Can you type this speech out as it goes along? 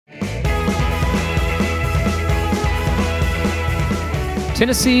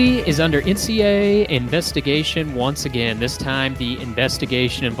Tennessee is under NCAA investigation once again. This time, the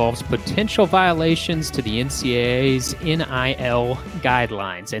investigation involves potential violations to the NCAA's NIL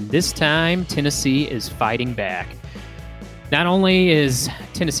guidelines. And this time, Tennessee is fighting back. Not only is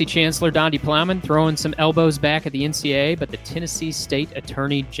Tennessee Chancellor Donde Plowman throwing some elbows back at the NCAA, but the Tennessee State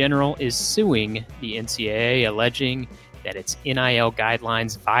Attorney General is suing the NCAA, alleging that its NIL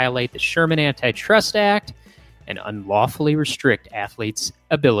guidelines violate the Sherman Antitrust Act and unlawfully restrict athletes'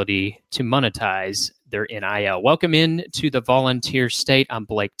 ability to monetize their NIL. Welcome in to the Volunteer State. I'm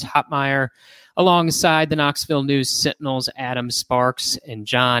Blake Topmeyer, alongside the Knoxville News Sentinel's Adam Sparks and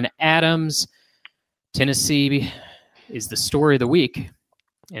John Adams. Tennessee is the story of the week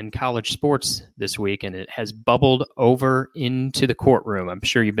in college sports this week, and it has bubbled over into the courtroom. I'm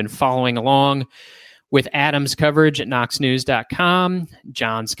sure you've been following along with Adam's coverage at knoxnews.com,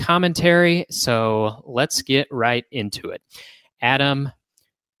 John's commentary. So let's get right into it. Adam,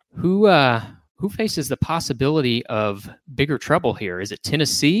 who faces the possibility of bigger trouble here? Is it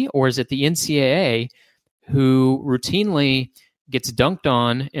Tennessee or is it the NCAA, who routinely gets dunked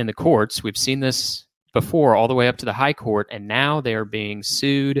on in the courts? We've seen this before, all the way up to the high court, and now they're being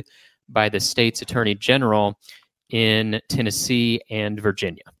sued by the state's attorney general in Tennessee and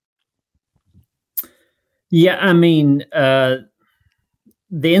Virginia. Yeah, I mean, the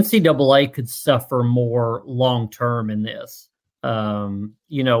NCAA could suffer more long-term in this.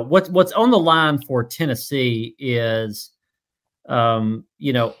 What's on the line for Tennessee is,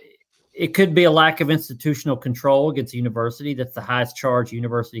 it could be a lack of institutional control against the university. That's the highest charge a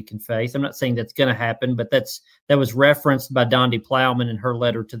university can face. I'm not saying that's going to happen, but that was referenced by Donde Plowman in her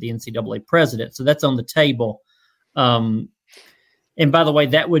letter to the NCAA president. So that's on the table. And by the way,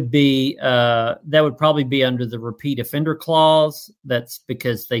 that would probably be under the repeat offender clause. That's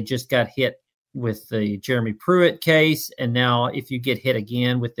because they just got hit with the Jeremy Pruitt case. And now if you get hit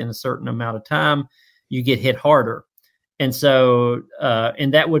again within a certain amount of time, you get hit harder. And so,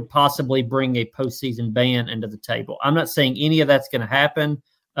 and that would possibly bring a postseason ban into the table. I'm not saying any of that's going to happen,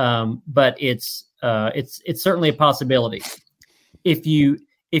 but it's certainly a possibility. If you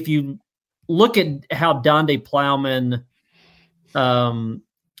look at how Donde Plowman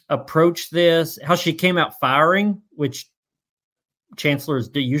approached this, how she came out firing, which chancellors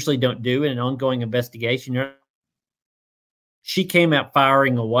usually don't do in an ongoing investigation. She came out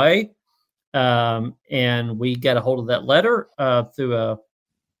firing away. And we got a hold of that letter through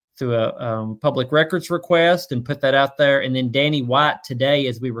a public records request and put that out there. And then Danny White today,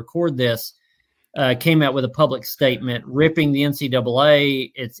 as we record this, came out with a public statement ripping the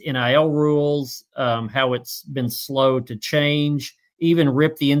NCAA, its NIL rules, how it's been slow to change, even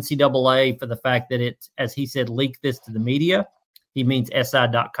ripped the NCAA for the fact that it, as he said, leaked this to the media. He means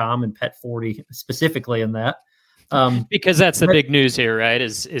SI.com and Pet 40 specifically in that. Because that's the big news here, right?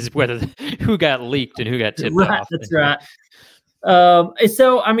 Is whether who got leaked and who got tipped off. That's right.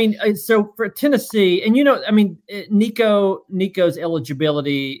 So for Tennessee, and Nico's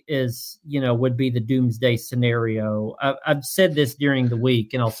eligibility is, would be the doomsday scenario. I've said this during the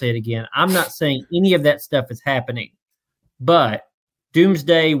week, and I'll say it again. I'm not saying any of that stuff is happening, but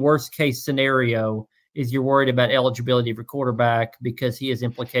doomsday worst case scenario is you're worried about eligibility of a quarterback because he is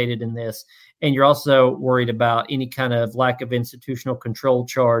implicated in this. And you're also worried about any kind of lack of institutional control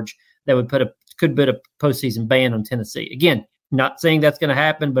charge that would could put a postseason ban on Tennessee. Again, not saying that's going to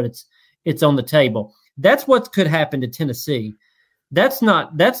happen, but it's on the table. That's what could happen to Tennessee. That's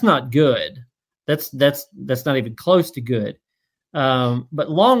not good. That's not even close to good. But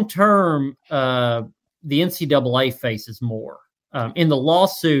long term, the NCAA faces more. In the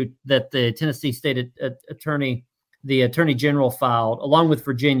lawsuit that the Tennessee State Attorney General filed, along with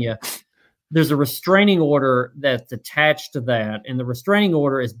Virginia, there's a restraining order that's attached to that. And the restraining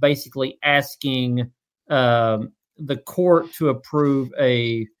order is basically asking the court to approve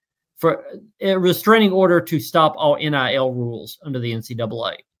a restraining order to stop all NIL rules under the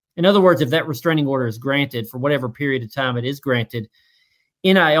NCAA. In other words, if that restraining order is granted for whatever period of time it is granted,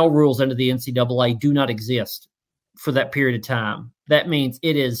 NIL rules under the NCAA do not exist for that period of time. That means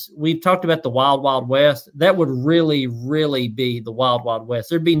we've talked about the Wild Wild West. That would really, really be the Wild Wild West.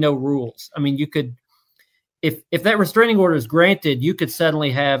 There'd be no rules. I mean, you could, if that restraining order is granted, you could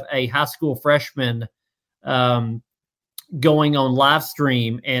suddenly have a high school freshman going on live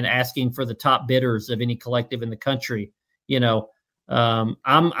stream and asking for the top bidders of any collective in the country. I'm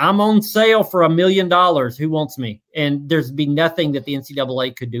on sale for $1 million. Who wants me? And there's be nothing that the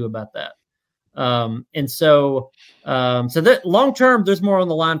NCAA could do about that. So that long term, there's more on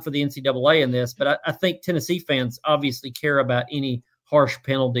the line for the NCAA in this, but I think Tennessee fans obviously care about any harsh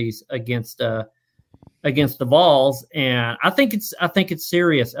penalties against against the Vols, and I think it's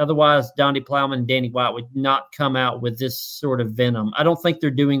serious. Otherwise, Donnie Plowman and Danny White would not come out with this sort of venom. I don't think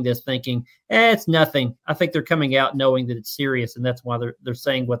they're doing this thinking, it's nothing. I think they're coming out knowing that it's serious, and that's why they're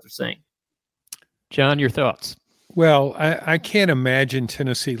saying what they're saying. John, your thoughts? Well, I can't imagine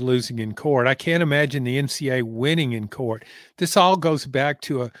Tennessee losing in court. I can't imagine the NCAA winning in court. This all goes back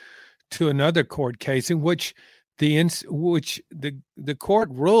to another court case in which the court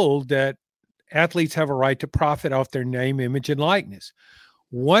ruled that athletes have a right to profit off their name, image, and likeness.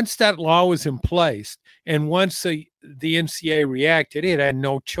 Once that law was in place, and once the NCAA reacted, it had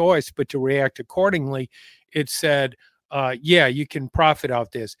no choice but to react accordingly. It said, yeah, you can profit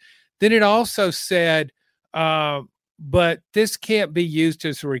off this. Then it also said, but this can't be used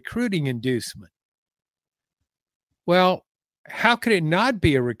as a recruiting inducement. Well, how could it not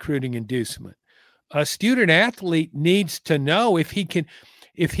be a recruiting inducement? A student athlete needs to know if he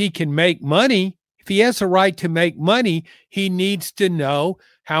can make money. If he has a right to make money, he needs to know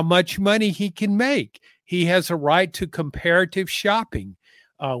how much money he can make. He has a right to comparative shopping.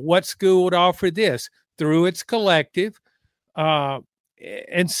 What school would offer this through its collective?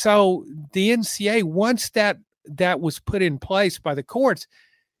 And so the NCAA, once that was put in place by the courts,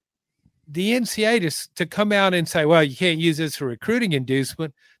 the NCAA to come out and say, well, you can't use this for recruiting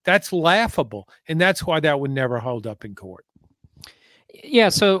inducement, that's laughable. And that's why that would never hold up in court. Yeah,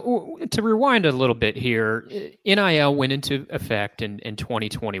 so to rewind a little bit here, NIL went into effect in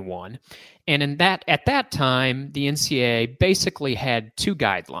 2021. And at that time, the NCAA basically had two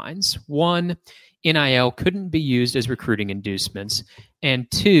guidelines. One, NIL couldn't be used as recruiting inducements, and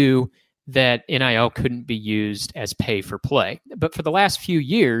two, that NIL couldn't be used as pay for play. But for the last few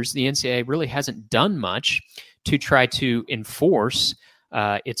years, the NCAA really hasn't done much to try to enforce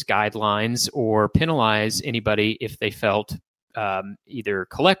its guidelines or penalize anybody if they felt either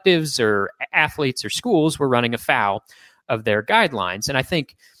collectives or athletes or schools were running afoul of their guidelines. And I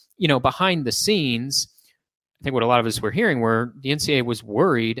think, behind the scenes, I think what a lot of us were hearing were the NCAA was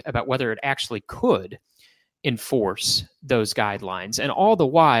worried about whether it actually could enforce those guidelines. And all the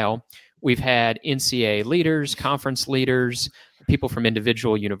while, we've had NCAA leaders, conference leaders, people from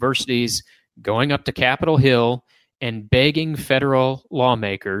individual universities going up to Capitol Hill and begging federal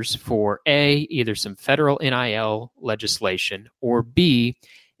lawmakers for A, either some federal NIL legislation, or B,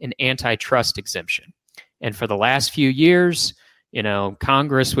 an antitrust exemption. And for the last few years,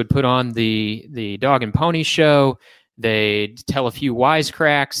 Congress would put on the dog and pony show. They'd tell a few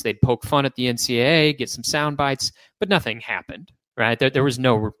wisecracks. They'd poke fun at the NCAA, get some sound bites, but nothing happened, right? There was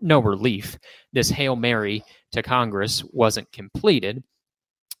no relief. This Hail Mary to Congress wasn't completed.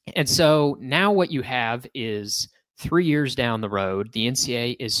 And so now what you have is 3 years down the road, the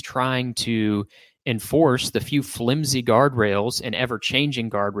NCAA is trying to enforce the few flimsy guardrails and ever-changing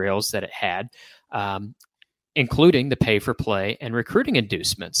guardrails that it had, including the pay-for-play and recruiting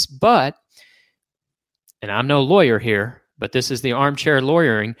inducements. But, and I'm no lawyer here, but this is the armchair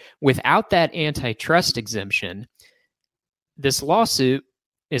lawyering, without that antitrust exemption, this lawsuit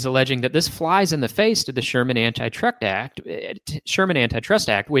is alleging that this flies in the face of the Sherman Antitrust Act,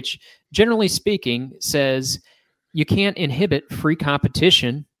 which, generally speaking, says you can't inhibit free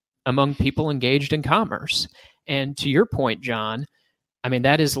competition among people engaged in commerce. And to your point, John, I mean,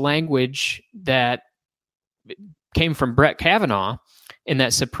 that is language that came from Brett Kavanaugh in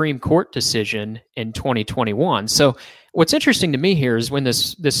that Supreme Court decision in 2021. So what's interesting to me here is when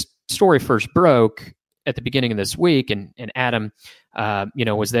this story first broke at the beginning of this week, and Adam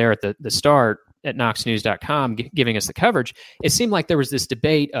was there at the start at knoxnews.com giving us the coverage, it seemed like there was this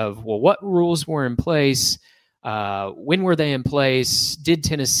debate of, well, what rules were in place? When were they in place? Did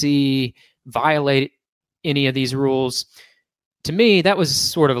Tennessee violate any of these rules? To me, that was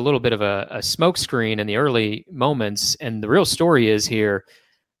sort of a little bit of a smokescreen in the early moments. And the real story is here,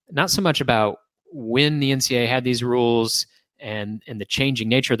 not so much about when the NCAA had these rules and the changing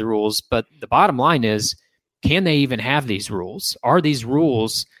nature of the rules, but the bottom line is, can they even have these rules? Are these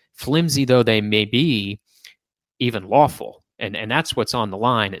rules, flimsy though they may be, even lawful? And that's what's on the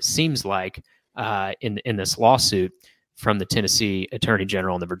line, it seems like, in this lawsuit from the Tennessee Attorney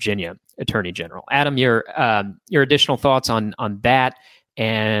General and the Virginia Attorney General. Adam, your additional thoughts on that,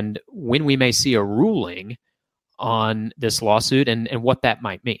 and when we may see a ruling on this lawsuit and what that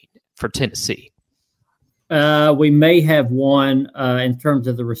might mean for Tennessee. We may have one in terms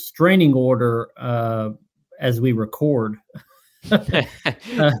of the restraining order as we record. It's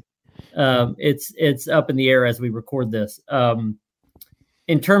up in the air as we record this.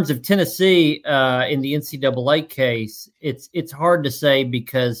 In terms of Tennessee, in the NCAA case, it's hard to say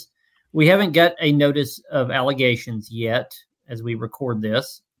because we haven't got a notice of allegations yet as we record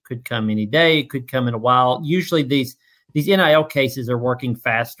this. could come any day. It could come in a while. Usually these NIL cases are working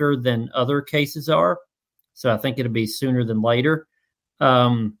faster than other cases are. So I think it'll be sooner than later.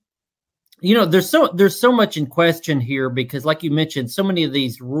 There's so much in question here because, like you mentioned, so many of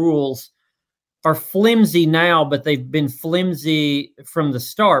these rules are flimsy now, but they've been flimsy from the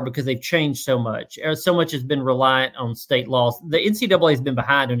start because they've changed so much. So much has been reliant on state laws. The NCAA has been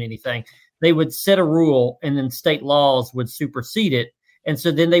behind on anything. They would set a rule and then state laws would supersede it. And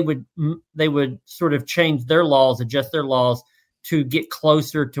so then they would sort of change their laws, adjust their laws to get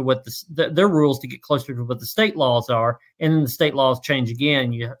closer to what their rules to get closer to what the state laws are. And then the state laws change again.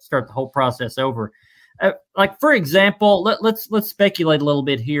 And you start the whole process over. Like, for example, let's speculate a little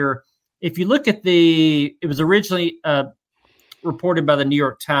bit here. If you look at it was originally reported by the New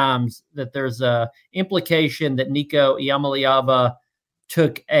York Times that there's a implication that Nico Iamaleava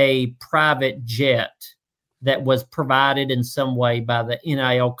took a private jet that was provided in some way by the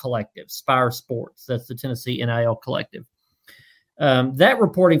NIL collective, Spire Sports. That's the Tennessee NIL collective. That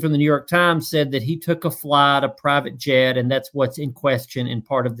reporting from the New York Times said that he took a flight, a private jet, and that's what's in question in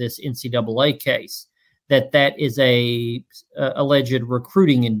part of this NCAA case, that is a alleged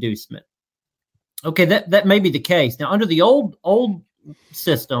recruiting inducement. Okay, that may be the case. Now, under the old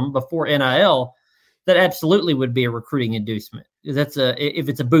system before NIL, that absolutely would be a recruiting inducement. If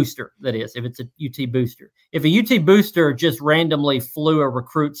it's a booster, that is, if it's a UT booster. If a UT booster just randomly flew a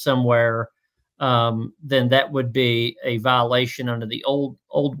recruit somewhere, then that would be a violation under the old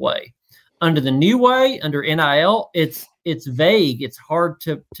way. Under the new way, under NIL, it's vague. It's hard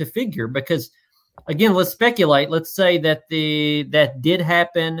to figure because, again, let's speculate. Let's say that that did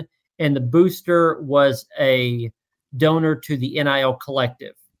happen and the booster was a donor to the NIL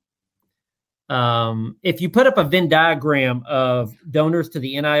collective. If you put up a Venn diagram of donors to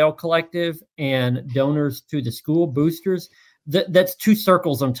the NIL collective and donors to the school boosters, that's two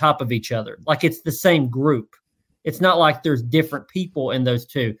circles on top of each other. Like it's the same group. It's not like there's different people in those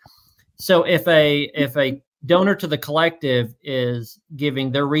two. So if a donor to the collective is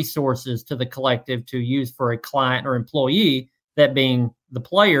giving their resources to the collective to use for a client or employee, that being the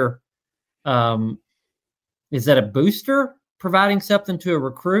player, is that a booster providing something to a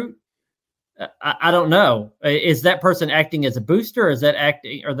recruit? I don't know. Is that person acting as a booster, or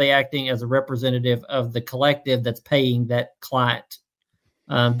are they acting as a representative of the collective that's paying that client?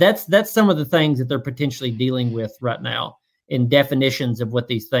 That's some of the things that they're potentially dealing with right now in definitions of what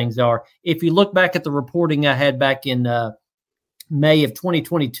these things are. If you look back at the reporting I had back in May of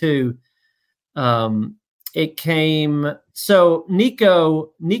 2022, it came. So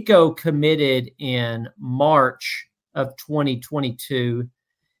Nico committed in March of 2022.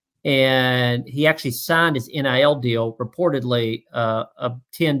 And he actually signed his NIL deal reportedly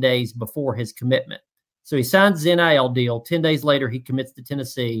 10 days before his commitment. So he signs his NIL deal. 10 days later, he commits to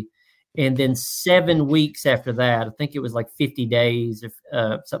Tennessee. And then 7 weeks after that, I think it was like 50 days,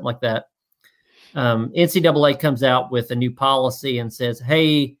 something like that, NCAA comes out with a new policy and says,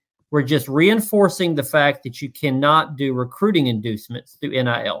 hey, we're just reinforcing the fact that you cannot do recruiting inducements through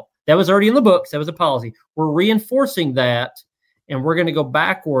NIL. That was already in the books. That was a policy. We're reinforcing that. And we're going to go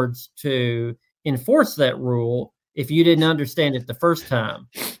backwards to enforce that rule if you didn't understand it the first time.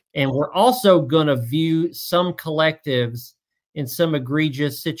 And we're also going to view some collectives in some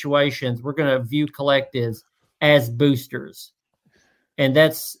egregious situations. We're going to view collectives as boosters. And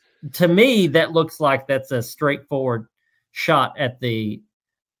that's, to me, that looks like that's a straightforward shot at the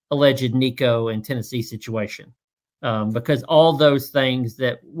alleged Nico and Tennessee situation. Because all those things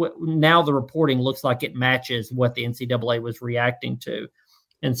that now the reporting looks like it matches what the NCAA was reacting to.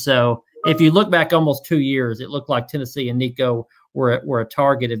 And so if you look back almost 2 years, it looked like Tennessee and Nico were a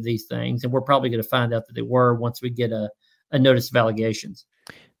target of these things. And we're probably going to find out that they were once we get a notice of allegations.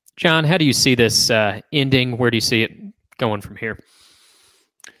 John, how do you see this ending? Where do you see it going from here?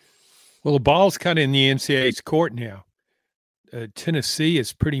 Well, the ball's kind of in the NCAA's court now. Tennessee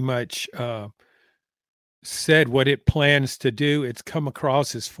is pretty much said what it plans to do. It's come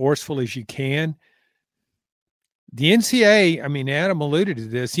across as forceful as you can. The NCAA, I mean, Adam alluded to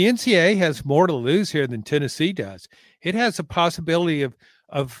this, the NCAA has more to lose here than Tennessee does. It has a possibility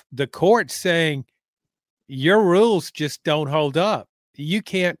of the court saying your rules just don't hold up. You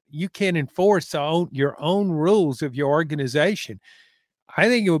can't enforce your own rules of your organization. I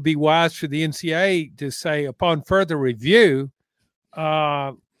think it would be wise for the NCAA to say, upon further review,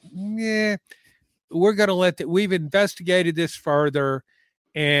 we're going to we've investigated this further,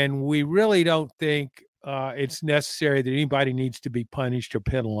 and we really don't think it's necessary that anybody needs to be punished or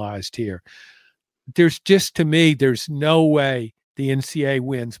penalized here. To me, there's no way the NCAA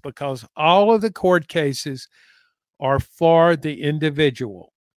wins because all of the court cases are for the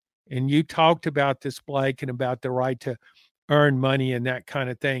individual. And you talked about this, Blake, and about the right to earn money and that kind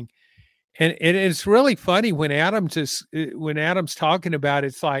of thing. And it's really funny when Adam's talking about it,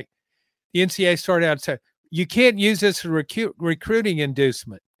 it's like the NCAA started out and said, you can't use this as recruiting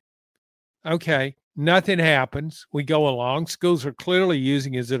inducement. Okay, nothing happens. We go along. Schools are clearly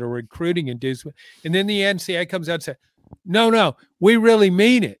using it as a recruiting inducement. And then the NCAA comes out and says, no, we really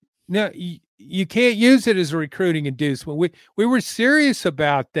mean it. No, you can't use it as a recruiting inducement. We were serious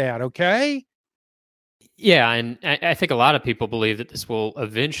about that, okay? Yeah, and I think a lot of people believe that this will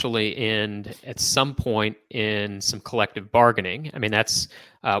eventually end at some point in some collective bargaining. I mean, that's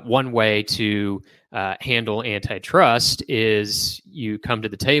one way to handle antitrust is you come to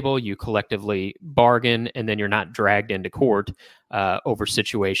the table, you collectively bargain, and then you're not dragged into court over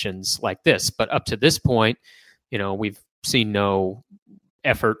situations like this. But up to this point, we've seen no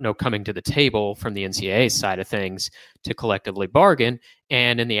effort, no coming to the table from the NCAA side of things to collectively bargain.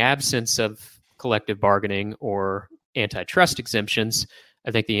 And in the absence of collective bargaining or antitrust exemptions,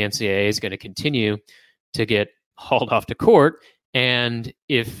 I think the NCAA is going to continue to get hauled off to court. And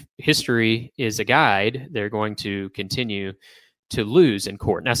if history is a guide, they're going to continue to lose in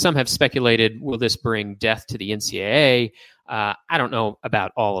court. Now, some have speculated, will this bring death to the NCAA? I don't know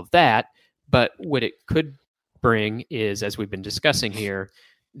about all of that, but what it could bring is, as we've been discussing here,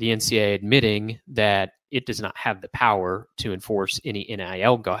 the NCAA admitting that it does not have the power to enforce any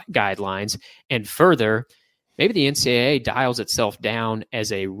NIL guidelines. And further, maybe the NCAA dials itself down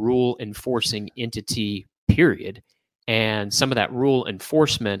as a rule enforcing entity, period. And some of that rule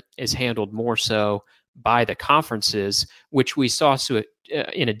enforcement is handled more so by the conferences, which we saw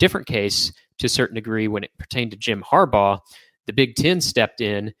in a different case to a certain degree when it pertained to Jim Harbaugh. The Big Ten stepped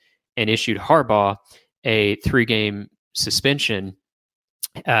in and issued Harbaugh a 3-game suspension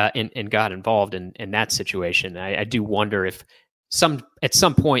and got involved in that situation. I do wonder if at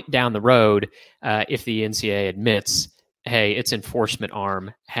some point down the road, if the NCAA admits, hey, its enforcement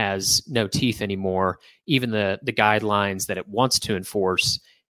arm has no teeth anymore, even the guidelines that it wants to enforce,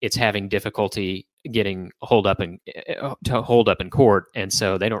 it's having difficulty getting hold up in court, and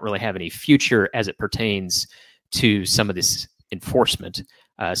so they don't really have any future as it pertains to some of this enforcement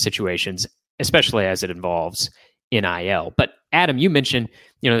situations, especially as it involves NIL. But Adam, you mentioned,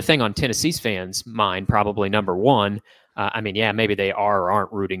 the thing on Tennessee's fans' mind, probably number one. Maybe they are or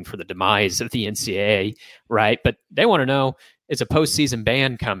aren't rooting for the demise of the NCAA, right? But they want to know, is a postseason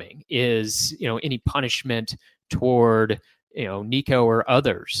ban coming? Is, any punishment toward, Nico or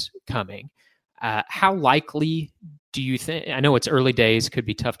others coming? How likely do you think, I know it's early days, could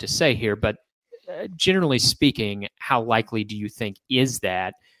be tough to say here, but generally speaking, how likely do you think is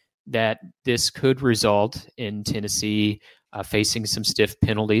that this could result in Tennessee facing some stiff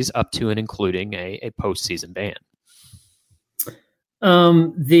penalties up to and including a postseason ban?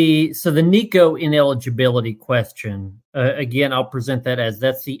 The Nico ineligibility question, again, I'll present that as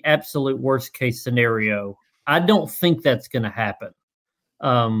that's the absolute worst case scenario. I don't think that's going to happen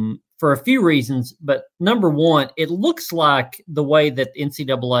for a few reasons. But number one, it looks like the way that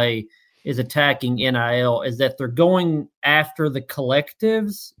NCAA is attacking NIL is that they're going after the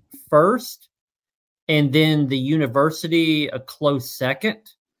collectives first and then the university a close second.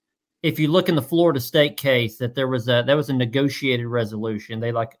 If you look in the Florida State case, that was a negotiated resolution.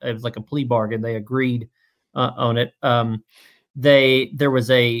 It was like a plea bargain. They agreed on it.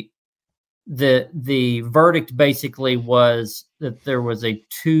 The verdict basically was that there was a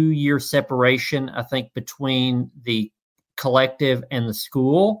 2-year separation, I think, between the collective and the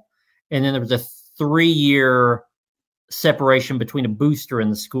school, and then there was a 3-year separation between a booster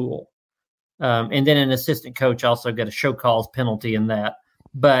and the school, and then an assistant coach also got a show cause penalty in that.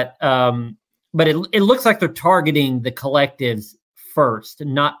 But it looks like they're targeting the collectives first,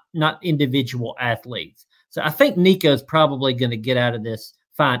 not individual athletes. So I think Nico is probably going to get out of this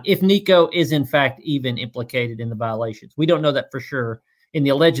fine, if Nico is in fact even implicated in the violations. We don't know that for sure. In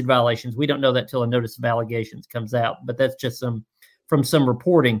the alleged violations, we don't know that till a notice of allegations comes out. But that's just from some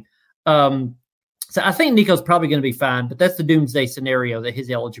reporting. So I think Nico's probably going to be fine. But that's the doomsday scenario that his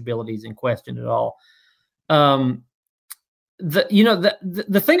eligibility is in question at all.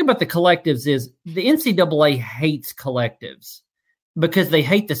 The thing about the collectives is the NCAA hates collectives because they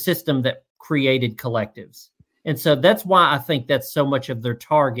hate the system that created collectives. And so that's why I think that's so much of their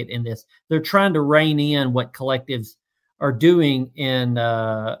target in this. They're trying to rein in what collectives are doing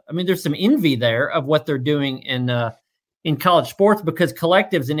there's some envy there of what they're doing in college sports, because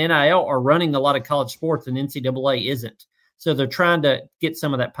collectives and NIL are running a lot of college sports and NCAA isn't. So they're trying to get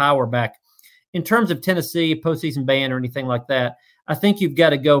some of that power back. In terms of Tennessee, postseason ban or anything like that, I think you've got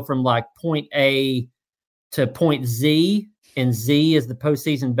to go from like point A to point Z and Z is the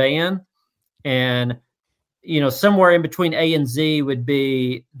postseason ban. And, somewhere in between A and Z would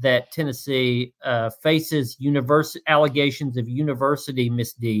be that Tennessee faces allegations of university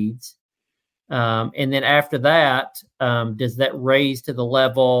misdeeds. And then after that, does that raise to the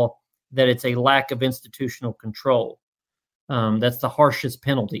level that it's a lack of institutional control? That's the harshest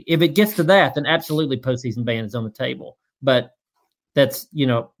penalty. If it gets to that, then absolutely postseason ban is on the table. But that's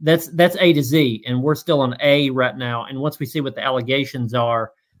A to Z, and we're still on A right now. And once we see what the allegations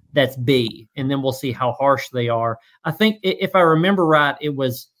are, that's B, and then we'll see how harsh they are. I think, if I remember right, it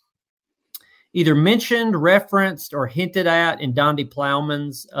was either mentioned, referenced, or hinted at in Donde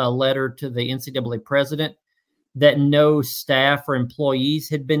Plowman's letter to the NCAA president that no staff or employees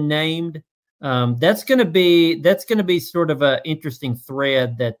had been named. That's going to be sort of an interesting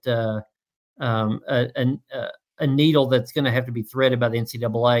thread, that a needle that's going to have to be threaded by the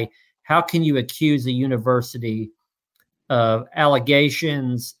NCAA. How can you accuse a university of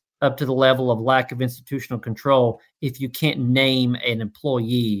allegations up to the level of lack of institutional control if you can't name an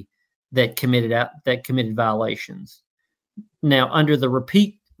employee that committed violations? Now, under the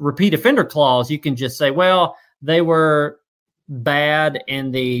repeat offender clause, you can just say, well, they were bad in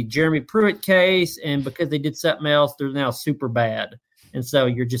the Jeremy Pruitt case, and because they did something else, they're now super bad. And so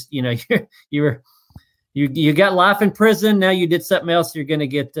you're just, you got life in prison. Now you did something else, you're going to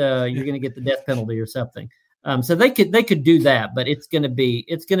get the death penalty or something. So they could do that, but it's going to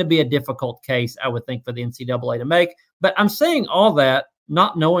be a difficult case, I would think, for the NCAA to make. But I'm saying all that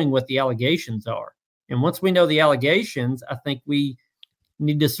not knowing what the allegations are. And once we know the allegations, I think we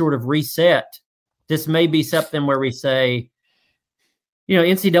need to sort of reset. This may be something where we say,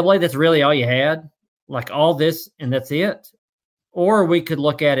 NCAA, that's really all you had, like all this, and that's it. Or we could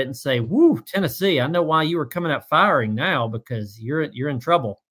look at it and say, woo, Tennessee, I know why you were coming out firing now, because you're in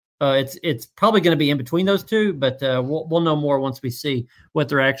trouble. It's probably going to be in between those two, but we'll know more once we see what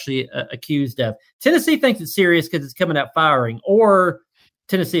they're actually accused of. Tennessee thinks it's serious because it's coming out firing, or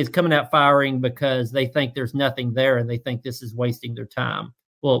Tennessee is coming out firing because they think there's nothing there and they think this is wasting their time.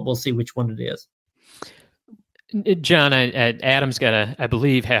 We'll see which one it is. John, Adam's I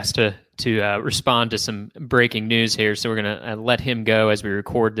believe, has to respond to some breaking news here, so we're going to let him go as we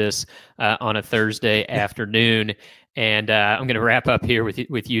record this on a Thursday afternoon. And I'm going to wrap up here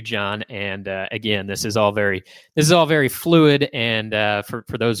with you, John. And again, this is all very fluid. And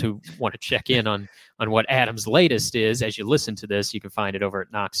for those who want to check in on what Adam's latest is, as you listen to this, you can find it over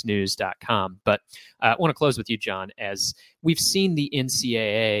at knoxnews.com. But I want to close with you, John, as we've seen the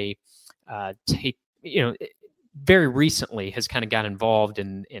NCAA take, very recently has kind of got involved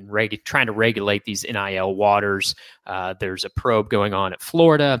in trying to regulate these NIL waters. There's a probe going on at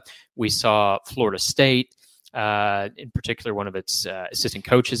Florida. We saw Florida State, in particular, one of its assistant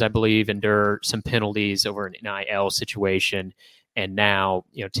coaches, I believe, endure some penalties over an NIL situation. And now,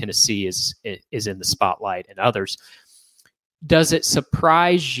 Tennessee is in the spotlight, and others. Does it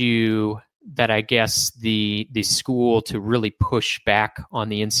surprise you that, I guess, the school to really push back on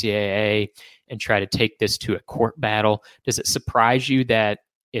the NCAA and try to take this to a court battle? Does it surprise you that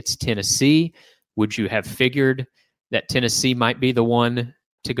it's Tennessee? Would you have figured that Tennessee might be the one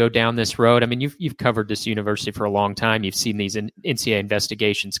to go down this road? I mean, you've covered this university for a long time. You've seen these NCAA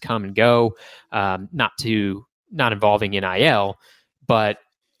investigations come and go, not involving NIL. But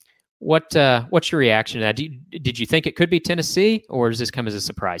what's your reaction to that? Did you think it could be Tennessee, or does this come as a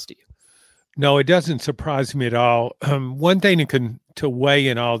surprise to you? No, it doesn't surprise me at all. One thing to weigh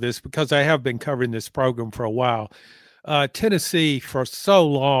in all this, because I have been covering this program for a while, Tennessee for so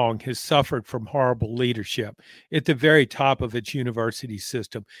long has suffered from horrible leadership at the very top of its university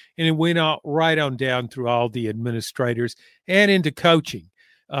system. And it went right on down through all the administrators and into coaching,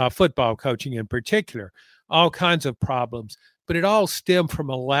 football coaching in particular, all kinds of problems. But it all stemmed from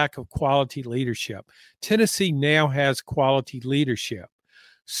a lack of quality leadership. Tennessee now has quality leadership.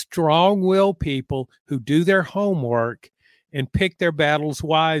 Strong-willed people who do their homework and pick their battles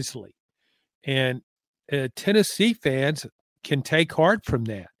wisely. And Tennessee fans can take heart from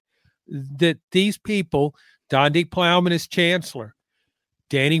that these people, Donde Plowman is chancellor,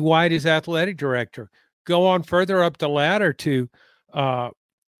 Danny White is athletic director, go on further up the ladder to the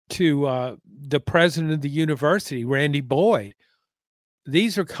president of the university, Randy Boyd.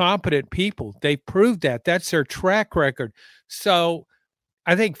 These are competent people. They've proved that. That's their track record. So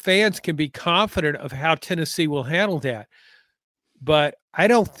I think fans can be confident of how Tennessee will handle that. But I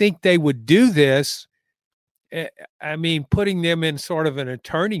don't think they would do this. I mean, putting them in sort of an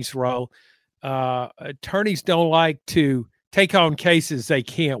attorney's role, attorneys don't like to take on cases they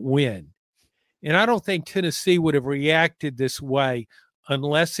can't win. And I don't think Tennessee would have reacted this way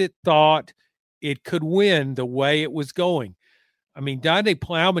unless it thought it could win the way it was going. I mean, Donde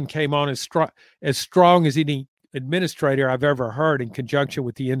Plowman came on as strong as any administrator I've ever heard in conjunction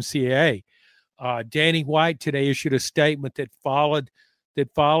with the NCAA. Danny White today issued a statement that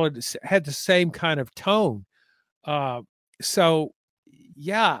had the same kind of tone. So,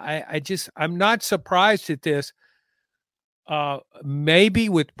 yeah, I'm not surprised at this. Maybe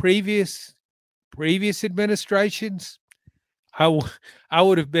with previous administrations, I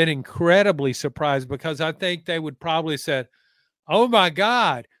would have been incredibly surprised, because I think they would probably said, "Oh my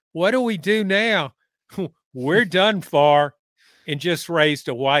God, what do we do now? We're done for," and just raised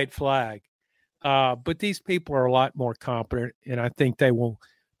a white flag. But these people are a lot more competent, and I think they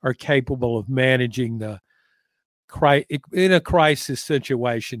are capable of managing in a crisis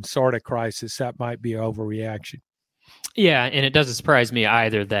situation, sort of crisis. That might be overreaction. Yeah, and it doesn't surprise me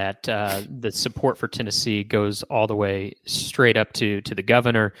either that the support for Tennessee goes all the way straight up to the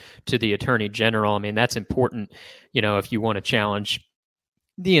governor, to the attorney general. I mean, that's important, if you want to challenge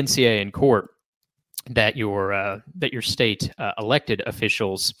the NCAA in court, that your state elected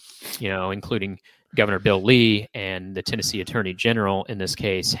officials, including Governor Bill Lee and the Tennessee attorney general in this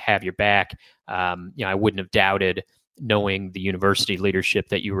case, have your back. I wouldn't have doubted, knowing the university leadership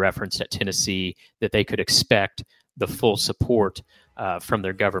that you referenced at Tennessee, that they could expect the full support from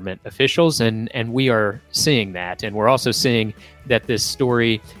their government officials, and we are seeing that. And we're also seeing that this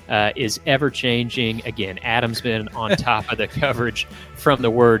story is ever changing. Again, Adam's been on top of the coverage from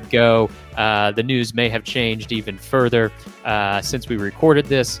the word go. The news may have changed even further since we recorded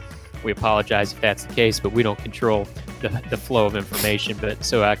this. We apologize if that's the case, but we don't control the flow of information. But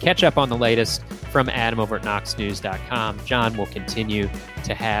so catch up on the latest from Adam over at knoxnews.com. John will continue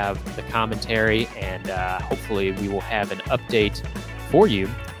to have the commentary, and hopefully we will have an update for you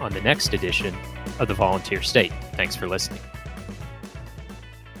on the next edition of the Volunteer State. Thanks for listening.